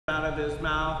of his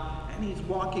mouth, and he's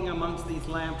walking amongst these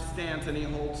lampstands, and he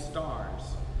holds stars.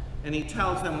 And he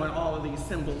tells them what all of these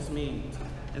symbols mean.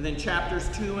 And then chapters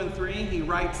 2 and 3, he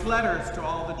writes letters to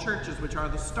all the churches, which are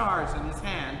the stars in his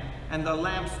hand and the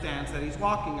lampstands that he's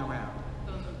walking around.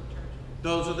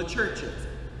 Those are the churches.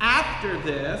 After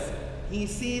this, he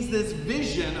sees this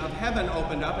vision of heaven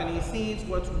opened up, and he sees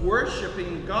what's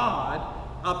worshiping God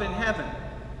up in heaven.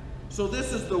 So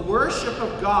this is the worship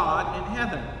of God in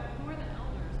heaven. Who are the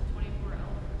elders, the 24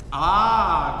 elders?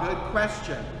 Ah, good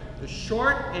question. The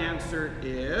short answer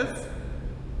is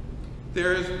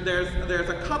there's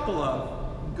a couple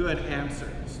of good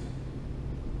answers.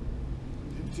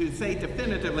 To say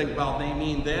definitively, well, they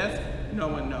mean this, no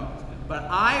one knows. But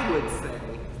I would say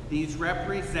these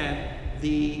represent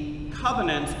the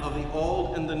covenants of the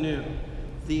Old and the New.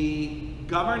 The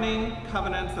governing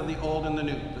covenants of the Old and the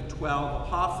New. The 12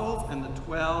 apostles and the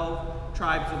 12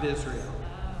 tribes of Israel.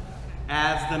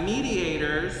 As the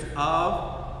mediators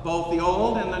of both the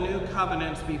Old and the New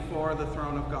covenants before the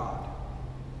throne of God.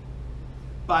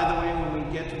 By the way, when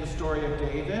we get to the story of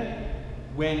David,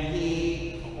 when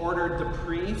he ordered the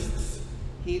priests,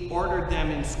 he ordered them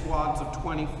in squads of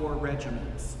 24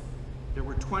 regiments. There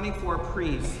were 24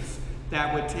 priests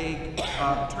that would take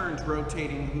turns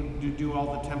rotating to do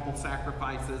all the temple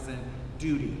sacrifices and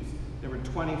duties. There were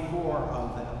 24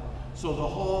 of them. So the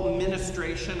whole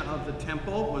ministration of the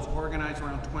temple was organized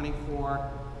around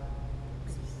 24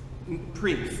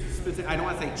 priests. I don't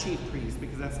want to say chief priests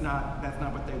because that's not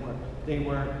what they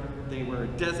were. They were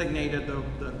designated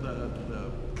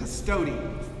the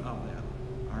custodians of them.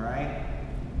 All right.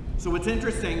 So it's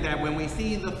interesting that when we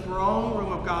see the throne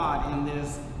room of God in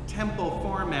this temple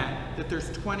format, that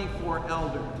there's 24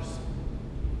 elders.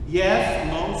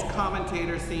 Yes, most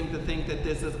commentators seem to think that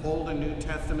this is Old and New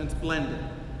Testaments blended.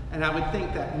 And I would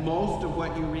think that most of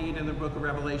what you read in the book of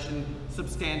Revelation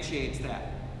substantiates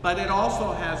that. But it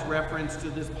also has reference to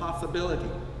this possibility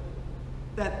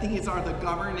that these are the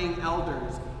governing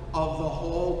elders of the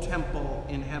whole temple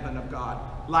in heaven of God,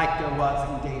 like there was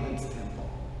in David's temple.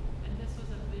 And this was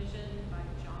a vision by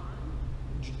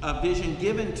John? A vision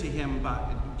given to him,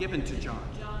 given to John.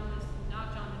 John was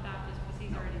not John the Baptist because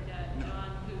he's already dead. No. John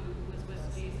who was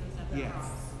with Jesus at the cross.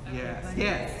 Okay.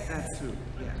 Yes, that's true.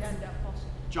 Yes.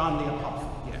 John the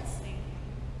Apostle, yes.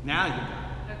 Now you got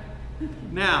it. Okay.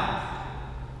 Now,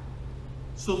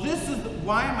 so this is,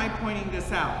 why am I pointing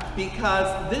this out?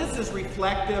 Because this is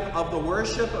reflective of the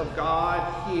worship of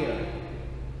God here.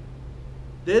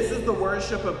 This is the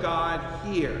worship of God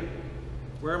here.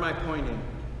 Where am I pointing?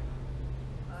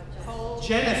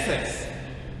 Genesis.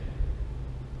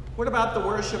 What about the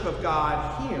worship of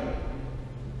God here?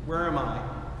 Where am I?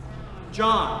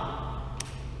 John.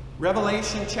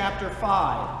 Revelation chapter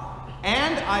 5.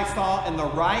 And I saw in the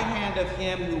right hand of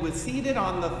him who was seated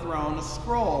on the throne a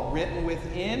scroll written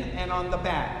within and on the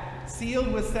back,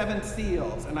 sealed with 7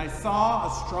 seals. And I saw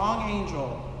a strong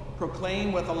angel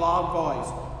proclaim with a loud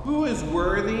voice, "Who is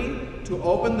worthy to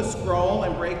open the scroll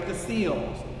and break the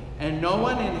seals?" And no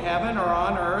one in heaven or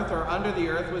on earth or under the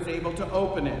earth was able to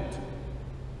open it.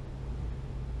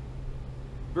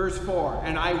 Verse 4,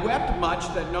 and I wept much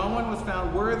that no one was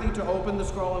found worthy to open the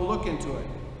scroll and look into it.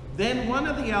 Then one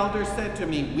of the elders said to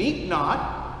me, "Weep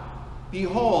not.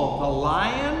 Behold, the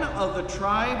Lion of the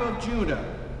tribe of Judah,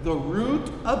 the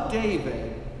Root of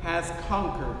David, has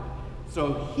conquered,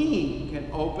 so he can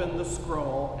open the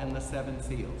scroll and the 7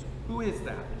 seals." Who is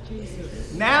that?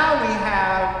 Jesus. Now we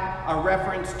have a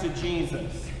reference to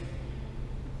Jesus.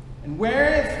 And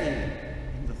where is he?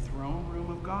 In the throne room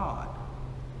of God.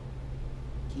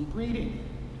 Keep reading.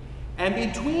 And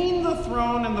between the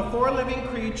throne and the 4 living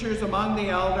creatures among the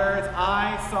elders,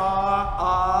 I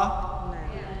saw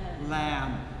a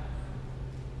lamb.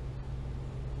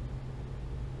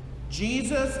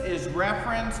 Jesus is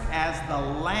referenced as the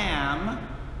Lamb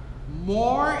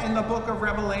more in the book of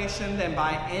Revelation than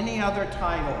by any other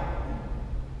title.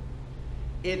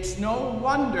 It's no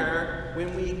wonder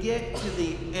when we get to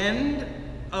the end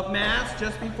of Mass,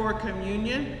 just before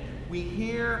communion, we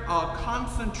hear a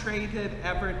concentrated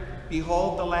effort,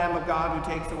 "Behold the Lamb of God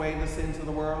who takes away the sins of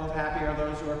the world. Happy are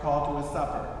those who are called to his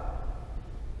supper."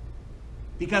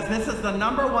 Because this is the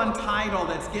 #1 title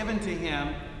that's given to him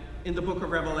in the book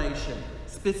of Revelation,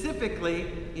 specifically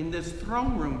in this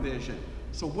throne room vision.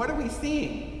 So what are we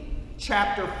seeing?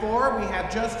 Chapter 4, we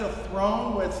have just a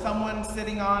throne with someone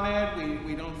sitting on it.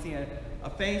 We don't see a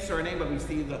face or a name, but we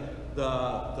see the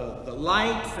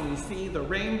lights, and we see the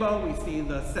rainbow. We see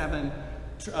the seven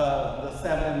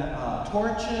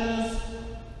torches.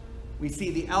 We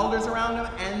see the elders around him.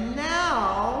 And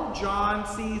now John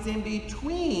sees in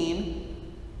between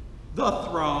the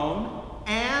throne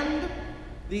and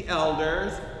the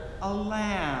elders a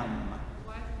lamb.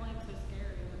 Why is the lamb so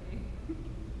scary looking?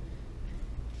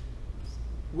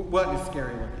 What is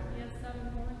scary looking? He has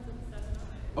 7 horns and 7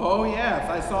 eyes. Oh yes,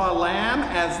 I saw a lamb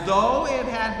as though it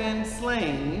had been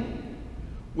slain,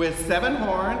 with 7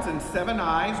 horns and 7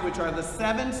 eyes, which are the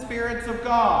 7 spirits of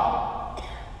God.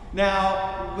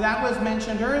 Now, that was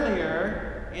mentioned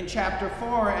earlier in chapter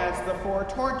 4 as the 4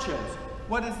 torches.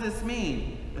 What does this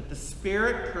mean? That the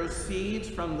Spirit proceeds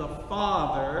from the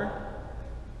Father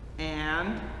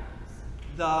and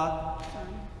the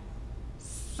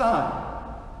Son.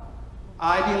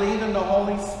 I believe in the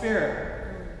Holy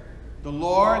Spirit, the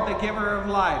Lord, the giver of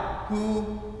life,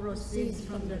 who proceeds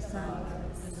from the Son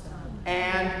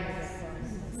and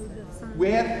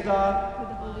with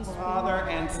the Father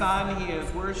and Son, he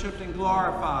is worshipped and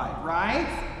glorified, right?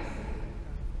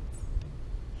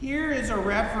 Here is a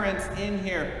reference in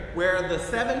here where the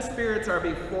 7 spirits are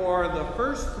before the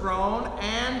first throne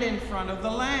and in front of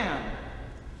the Lamb.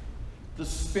 The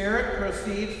Spirit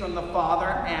proceeds from the Father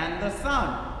and the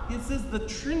Son. This is the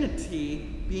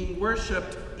Trinity being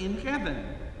worshipped in heaven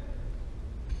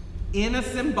in a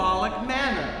symbolic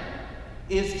manner.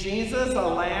 Is Jesus a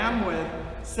lamb with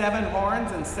 7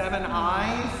 horns and 7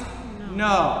 eyes?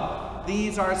 No.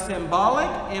 These are symbolic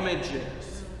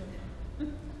images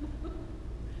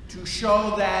to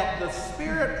show that the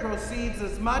Spirit proceeds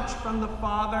as much from the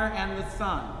Father and the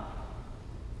Son,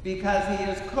 because he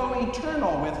is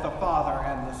co-eternal with the Father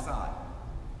and the Son.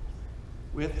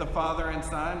 With the Father and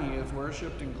Son, he is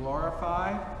worshipped and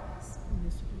glorified,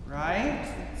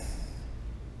 right?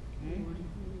 Okay.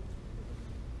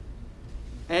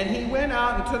 And he went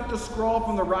out and took the scroll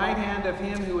from the right hand of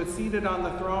him who was seated on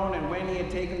the throne, and when he had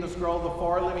taken the scroll, the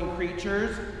 4 living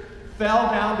creatures fell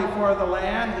down before the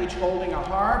Lamb, each holding a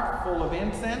harp full of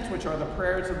incense, which are the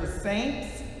prayers of the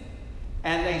saints.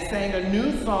 And they sang a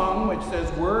new song, which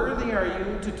says, "Worthy are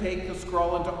you to take the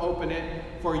scroll and to open it,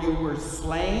 for you were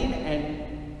slain,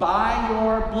 and by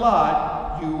your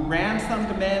blood you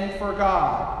ransomed men for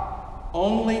God,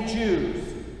 only Jews."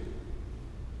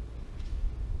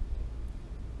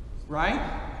 Right?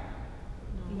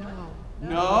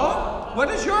 No? What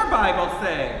does your Bible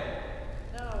say?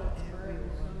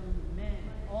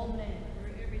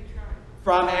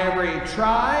 From every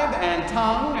tribe and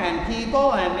tongue and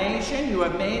people and nation, you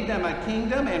have made them a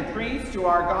kingdom and priests to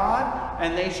our God,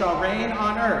 and they shall reign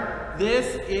on earth.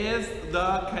 This is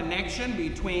the connection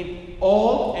between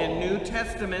Old and New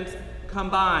Testaments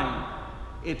combined.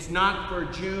 It's not for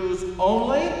Jews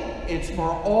only, it's for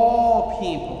all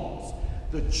peoples.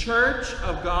 The church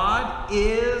of God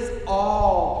is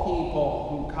all people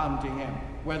who come to him,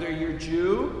 whether you're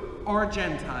Jew or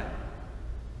Gentile.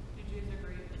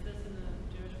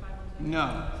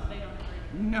 No. So they don't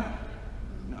agree. No.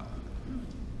 No.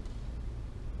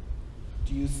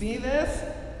 Do you see this?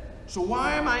 So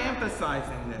why am I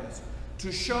emphasizing this?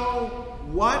 To show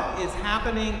what is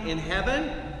happening in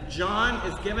heaven. John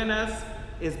has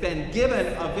been given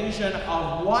a vision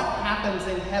of what happens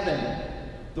in heaven.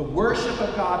 The worship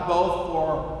of God, both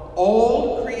for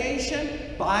old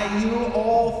creation, by you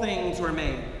all things were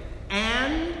made,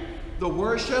 and the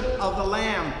worship of the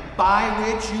Lamb, by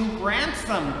which you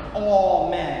ransomed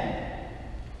all men.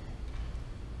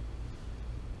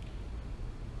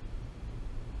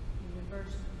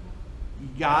 You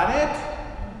got it?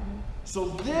 So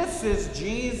this is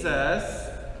Jesus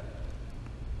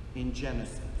in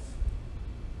Genesis.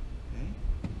 Okay?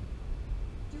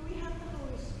 Do we have the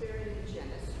Holy Spirit in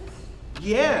Genesis?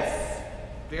 Yes.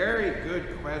 Very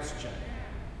good question.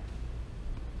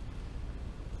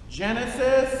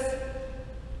 Genesis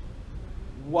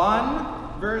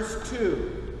 1, verse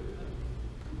 2.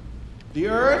 The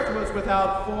earth was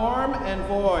without form and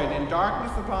void, and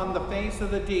darkness upon the face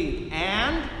of the deep,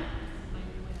 and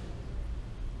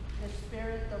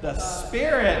the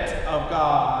Spirit of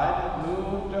God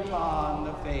moved upon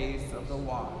the face of the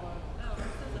water. Oh, this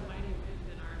is a mighty wind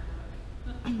in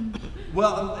our book.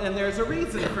 Well, and there's a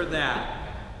reason for that.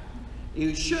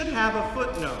 You should have a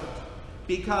footnote,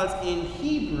 because in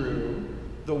Hebrew,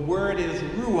 the word is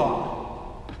ruah.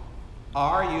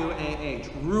 R-U-A-H,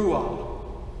 ruah.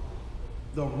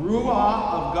 The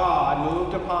ruah of God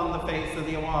moved upon the face of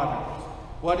the waters.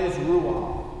 What is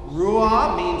ruah?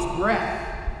 Ruah means breath.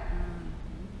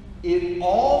 It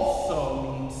also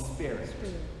means spirit.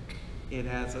 It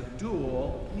has a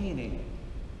dual meaning.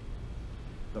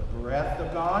 The breath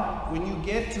of God. When you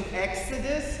get to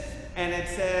Exodus and it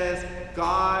says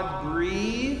God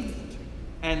breathed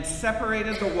and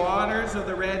separated the waters of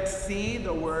the Red Sea,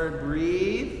 the word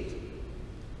breathed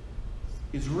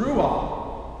is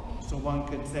ruah. So one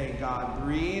could say God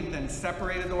breathed and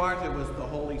separated the waters. It was the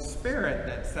Holy Spirit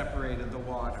that separated the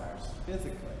waters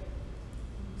physically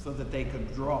so that they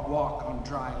could walk on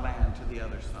dry land to the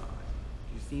other side.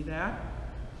 Do you see that?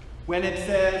 When it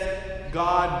says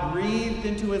God breathed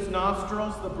into his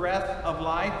nostrils the breath of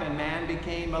life and man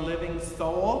became a living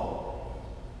soul,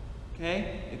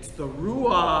 okay? It's the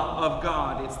Ruah of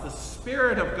God. It's the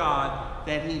Spirit of God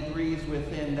that he breathes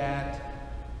within that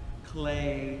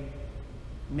clay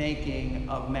making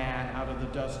of man out of the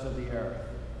dust of the earth.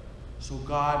 So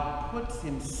God puts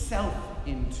himself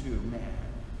into man.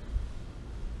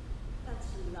 That's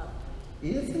lovely.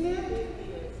 Isn't it?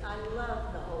 It is. I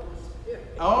love the Holy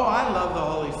Spirit. Oh, I love the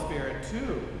Holy Spirit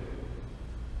too.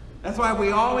 That's why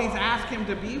we always ask him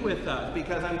to be with us,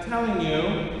 because I'm telling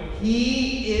you,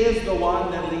 he is the one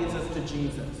that leads us to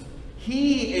Jesus.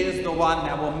 He is the one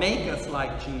that will make us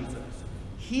like Jesus.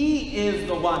 He is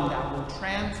the one that will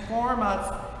transform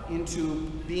us into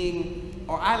being,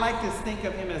 or I like to think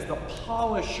of him as the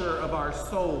polisher of our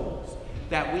souls,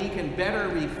 that we can better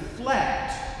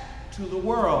reflect to the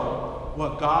world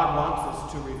what God wants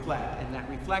us to reflect, and that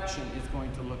reflection is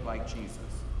going to look like Jesus.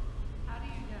 How do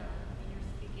you know when you're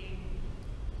speaking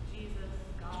Jesus,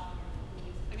 God, or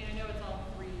Holy Spirit? I mean, I know it's all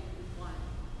three in one.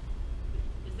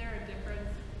 Is there a difference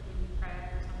when you pray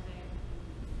or something?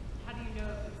 How do you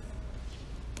know if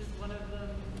does one of them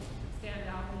stand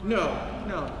out more?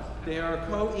 No. They are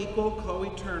co-equal,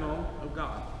 co-eternal of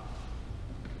God.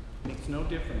 Makes no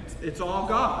difference. It's all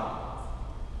God.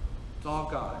 It's all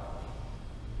God.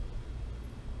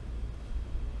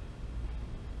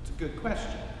 It's a good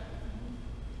question.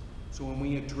 So when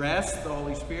we address the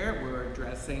Holy Spirit, we're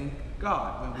addressing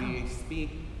God. When we speak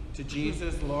to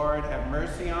Jesus, Lord, have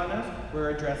mercy on us,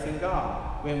 we're addressing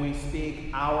God. When we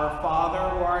speak, our Father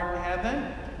who art in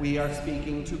heaven, we are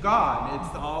speaking to God.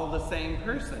 It's all the same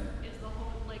person. Is the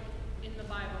whole, like, in the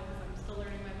Bible, because I'm still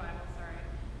learning my Bible, sorry.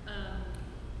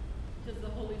 Does the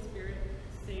Holy Spirit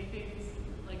say things,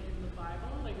 like, in the Bible?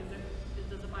 Like,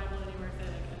 does the Bible anywhere say,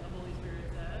 like, and the Holy Spirit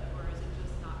said, or is it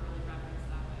just not really referenced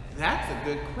that way? That's a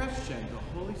good question.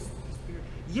 The Holy Spirit.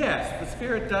 Yes, the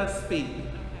Spirit does speak. Okay.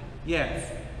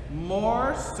 Yes.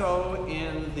 More so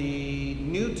in the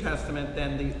New Testament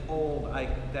than the Old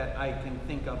that I can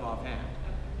think of offhand.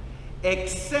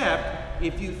 Except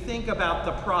if you think about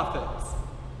the prophets.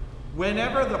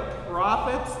 Whenever the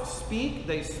prophets speak,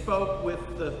 they spoke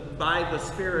by the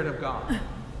Spirit of God. Is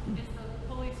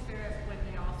the Holy Spirit when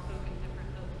they all spoke in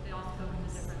different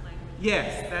languages?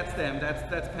 Yes, that's them.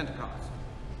 That's Pentecost.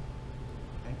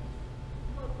 Okay.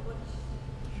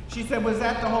 She said, was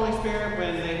that the Holy Spirit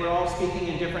when they were all speaking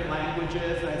in different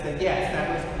languages? And I said,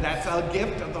 yes, that's a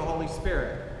gift of the Holy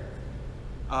Spirit.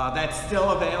 That's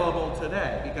still available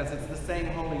today because it's the same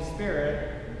Holy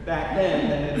Spirit back then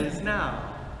than it is now.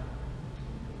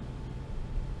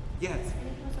 Yes? And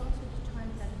it was also the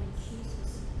time that when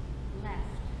Jesus left,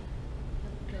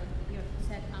 you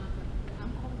said, I'm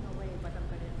going away, but I'm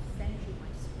going to send you my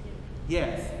Spirit.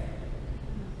 Yes.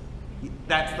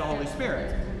 That's the Holy Spirit.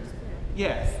 That's the Holy Spirit.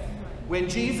 Yes. When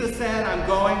Jesus said, I'm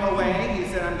going away,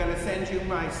 he said, I'm going to send you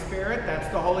my Spirit. That's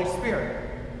the Holy Spirit.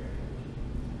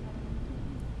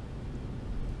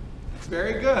 It's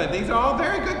very good. These are all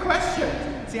very good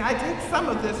questions. See, I take some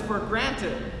of this for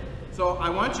granted. So I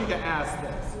want you to ask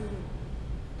this.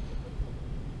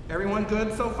 Everyone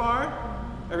good so far?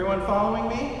 Everyone following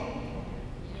me?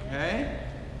 Okay.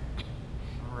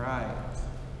 All right.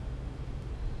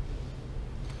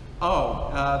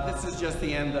 This is just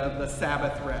the end of the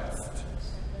Sabbath rest.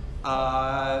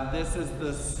 This is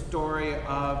the story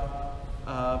of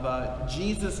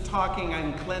Jesus talking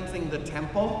and cleansing the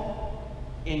temple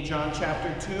in John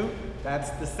chapter 2.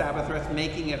 That's the Sabbath rest,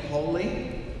 making it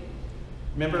holy.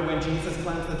 Remember when Jesus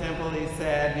cleansed the temple, he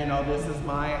said, you know, this is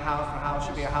my house. My house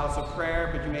should be a house of prayer,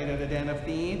 but you made it a den of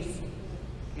thieves.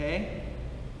 Okay?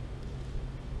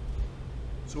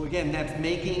 So again, that's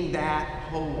making that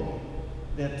holy.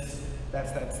 That's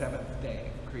that seventh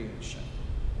day of creation.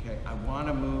 Okay, I want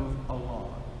to move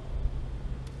along.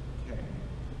 Okay.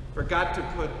 Forgot to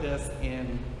put this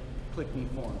in click-me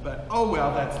form, but oh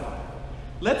well, that's life.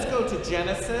 Let's go to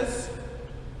Genesis.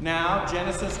 Now,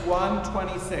 Genesis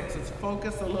 1:26. Let's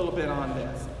focus a little bit on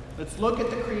this. Let's look at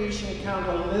the creation account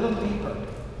a little deeper.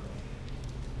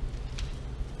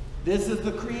 This is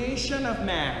the creation of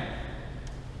man.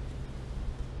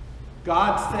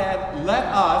 God said, let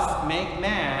us make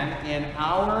man in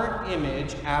our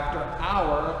image after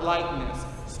our likeness.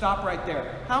 Stop right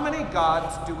there. How many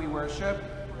gods do we worship?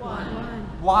 One.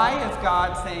 Why is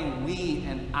God saying we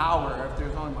and our if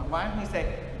there's only one? Why didn't he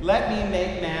say, let me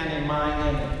make man in my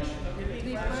image?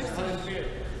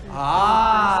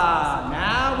 Ah,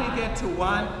 now we get to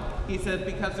one. He says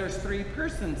because there's three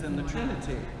persons in the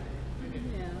Trinity.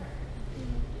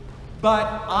 But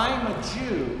I'm a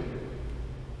Jew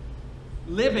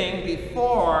living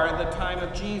before the time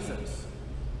of Jesus.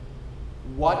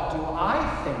 What do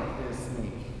I think this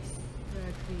means?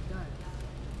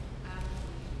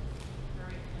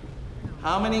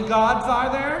 How many gods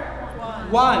are there?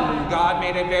 One. God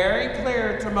made it very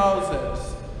clear to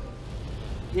Moses.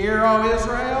 Hear, O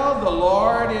Israel, the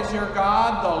Lord is your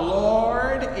God. The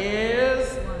Lord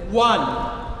is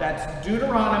one. That's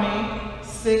Deuteronomy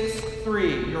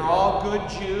 6:3. You're all good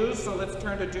Jews, so let's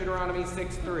turn to Deuteronomy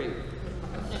 6:3.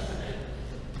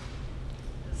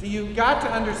 See, you've got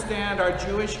to understand our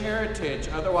Jewish heritage,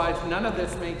 otherwise none of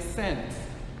this makes sense.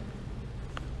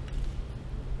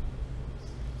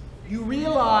 You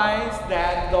realize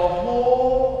that the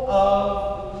whole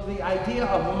of the idea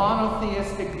of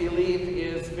monotheistic belief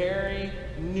is very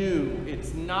new.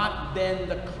 It's not been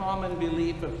the common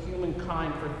belief of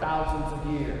humankind for thousands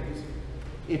of years.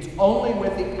 It's only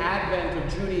with the advent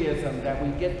of Judaism that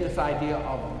we get this idea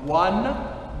of one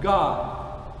God.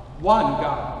 One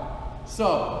God.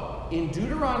 So, in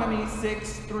Deuteronomy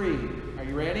 6:3, are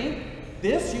you ready?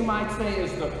 This, you might say,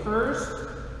 is the first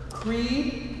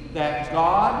creed that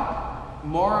God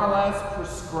more or less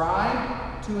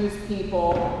prescribed to his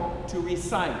people to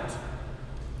recite.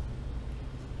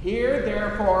 Hear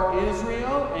therefore,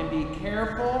 Israel, and be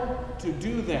careful to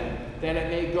do them, that it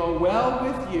may go well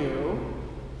with you,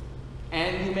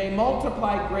 and you may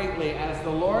multiply greatly, as the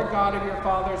Lord God of your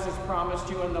fathers has promised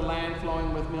you in the land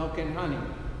flowing with milk and honey.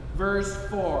 Verse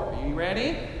 4. Are you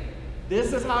ready?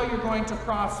 This is how you're going to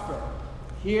prosper.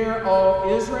 Hear,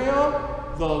 O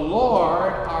Israel, the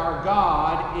Lord our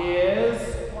God is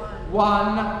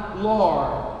one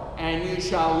Lord. And you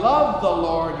shall love the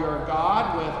Lord your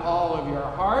God with all of your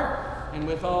heart, and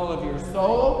with all of your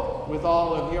soul, with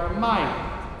all of your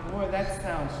might. Boy, that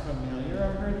sounds familiar.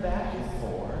 I've heard that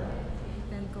before.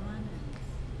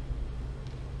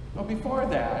 Well, before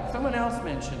that, someone else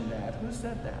mentioned that. Who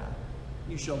said that?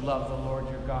 You shall love the Lord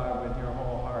your God with your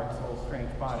whole heart, soul,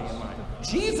 strength, body, and mind.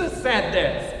 Jesus said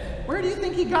this. Where do you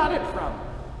think he got it from?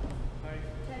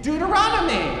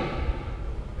 Deuteronomy.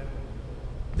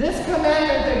 This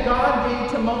commandment that God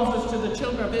gave to Moses to the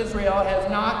children of Israel has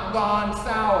not gone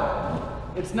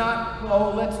sour. It's not,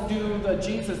 well, let's do the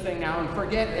Jesus thing now and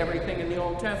forget everything in the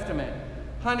Old Testament.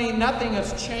 Honey, nothing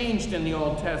has changed in the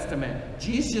Old Testament.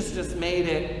 Jesus just made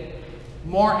it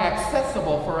more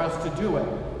accessible for us to do it.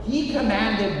 He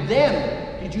commanded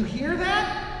them. Did you hear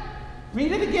that?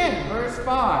 Read it again, verse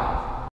 5.